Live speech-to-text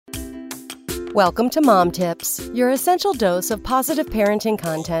Welcome to Mom Tips, your essential dose of positive parenting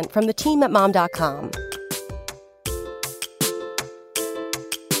content from the team at mom.com.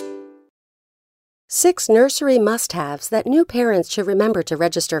 6 nursery must-haves that new parents should remember to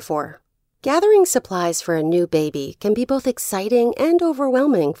register for. Gathering supplies for a new baby can be both exciting and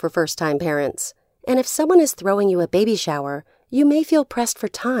overwhelming for first-time parents. And if someone is throwing you a baby shower, you may feel pressed for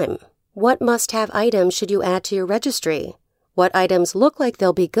time. What must-have items should you add to your registry? What items look like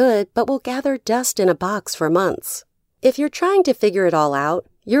they'll be good but will gather dust in a box for months? If you're trying to figure it all out,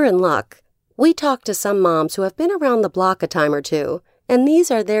 you're in luck. We talked to some moms who have been around the block a time or two, and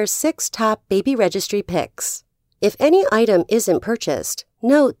these are their 6 top baby registry picks. If any item isn't purchased,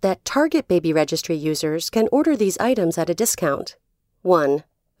 note that Target baby registry users can order these items at a discount. 1.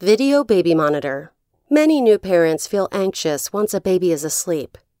 Video baby monitor. Many new parents feel anxious once a baby is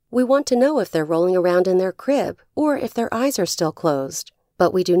asleep. We want to know if they're rolling around in their crib or if their eyes are still closed.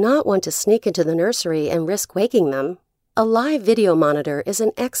 But we do not want to sneak into the nursery and risk waking them. A live video monitor is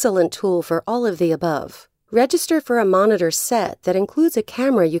an excellent tool for all of the above. Register for a monitor set that includes a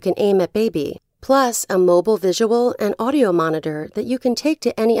camera you can aim at baby, plus a mobile visual and audio monitor that you can take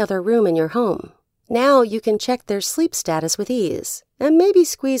to any other room in your home. Now you can check their sleep status with ease, and maybe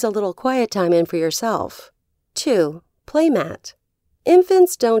squeeze a little quiet time in for yourself. 2. Playmat.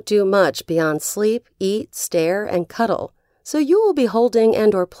 Infants don't do much beyond sleep, eat, stare, and cuddle, so you will be holding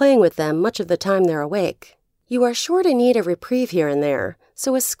and/or playing with them much of the time they're awake. You are sure to need a reprieve here and there,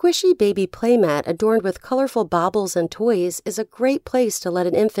 so a squishy baby playmat adorned with colorful baubles and toys is a great place to let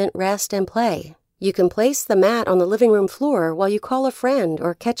an infant rest and play. You can place the mat on the living room floor while you call a friend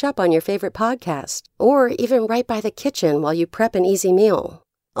or catch up on your favorite podcast, or even right by the kitchen while you prep an easy meal.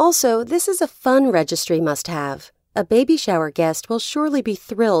 Also, this is a fun registry must-have. A baby shower guest will surely be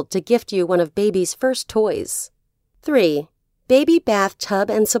thrilled to gift you one of baby's first toys. 3. Baby bathtub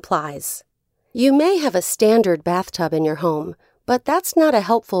and supplies. You may have a standard bathtub in your home, but that's not a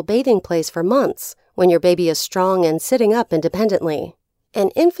helpful bathing place for months when your baby is strong and sitting up independently.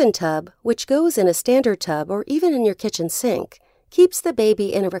 An infant tub, which goes in a standard tub or even in your kitchen sink, keeps the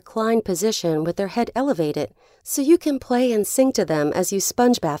baby in a reclined position with their head elevated so you can play and sing to them as you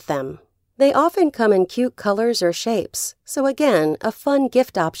sponge bath them. They often come in cute colors or shapes, so again, a fun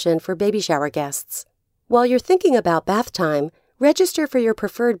gift option for baby shower guests. While you're thinking about bath time, register for your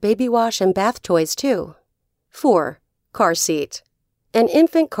preferred baby wash and bath toys too. 4. Car seat. An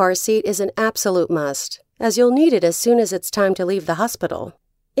infant car seat is an absolute must, as you'll need it as soon as it's time to leave the hospital.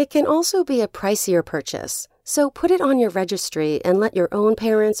 It can also be a pricier purchase, so put it on your registry and let your own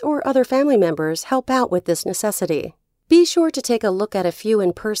parents or other family members help out with this necessity. Be sure to take a look at a few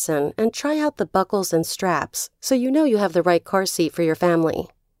in person and try out the buckles and straps so you know you have the right car seat for your family.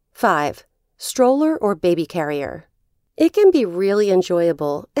 5. Stroller or baby carrier. It can be really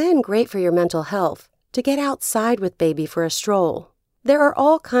enjoyable and great for your mental health to get outside with baby for a stroll. There are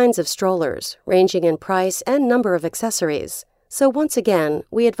all kinds of strollers, ranging in price and number of accessories. So once again,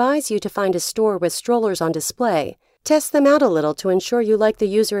 we advise you to find a store with strollers on display. Test them out a little to ensure you like the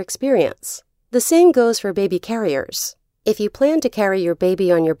user experience. The same goes for baby carriers. If you plan to carry your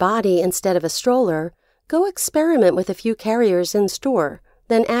baby on your body instead of a stroller, go experiment with a few carriers in store,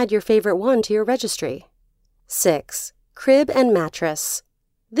 then add your favorite one to your registry. 6. Crib and mattress.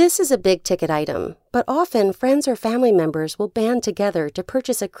 This is a big-ticket item, but often friends or family members will band together to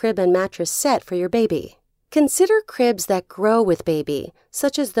purchase a crib and mattress set for your baby. Consider cribs that grow with baby,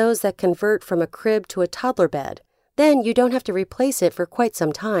 such as those that convert from a crib to a toddler bed. Then you don't have to replace it for quite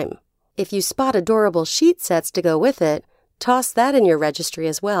some time. If you spot adorable sheet sets to go with it, toss that in your registry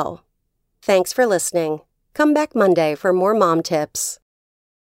as well. Thanks for listening. Come back Monday for more mom tips.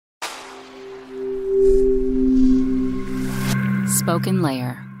 Spoken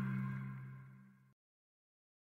Layer.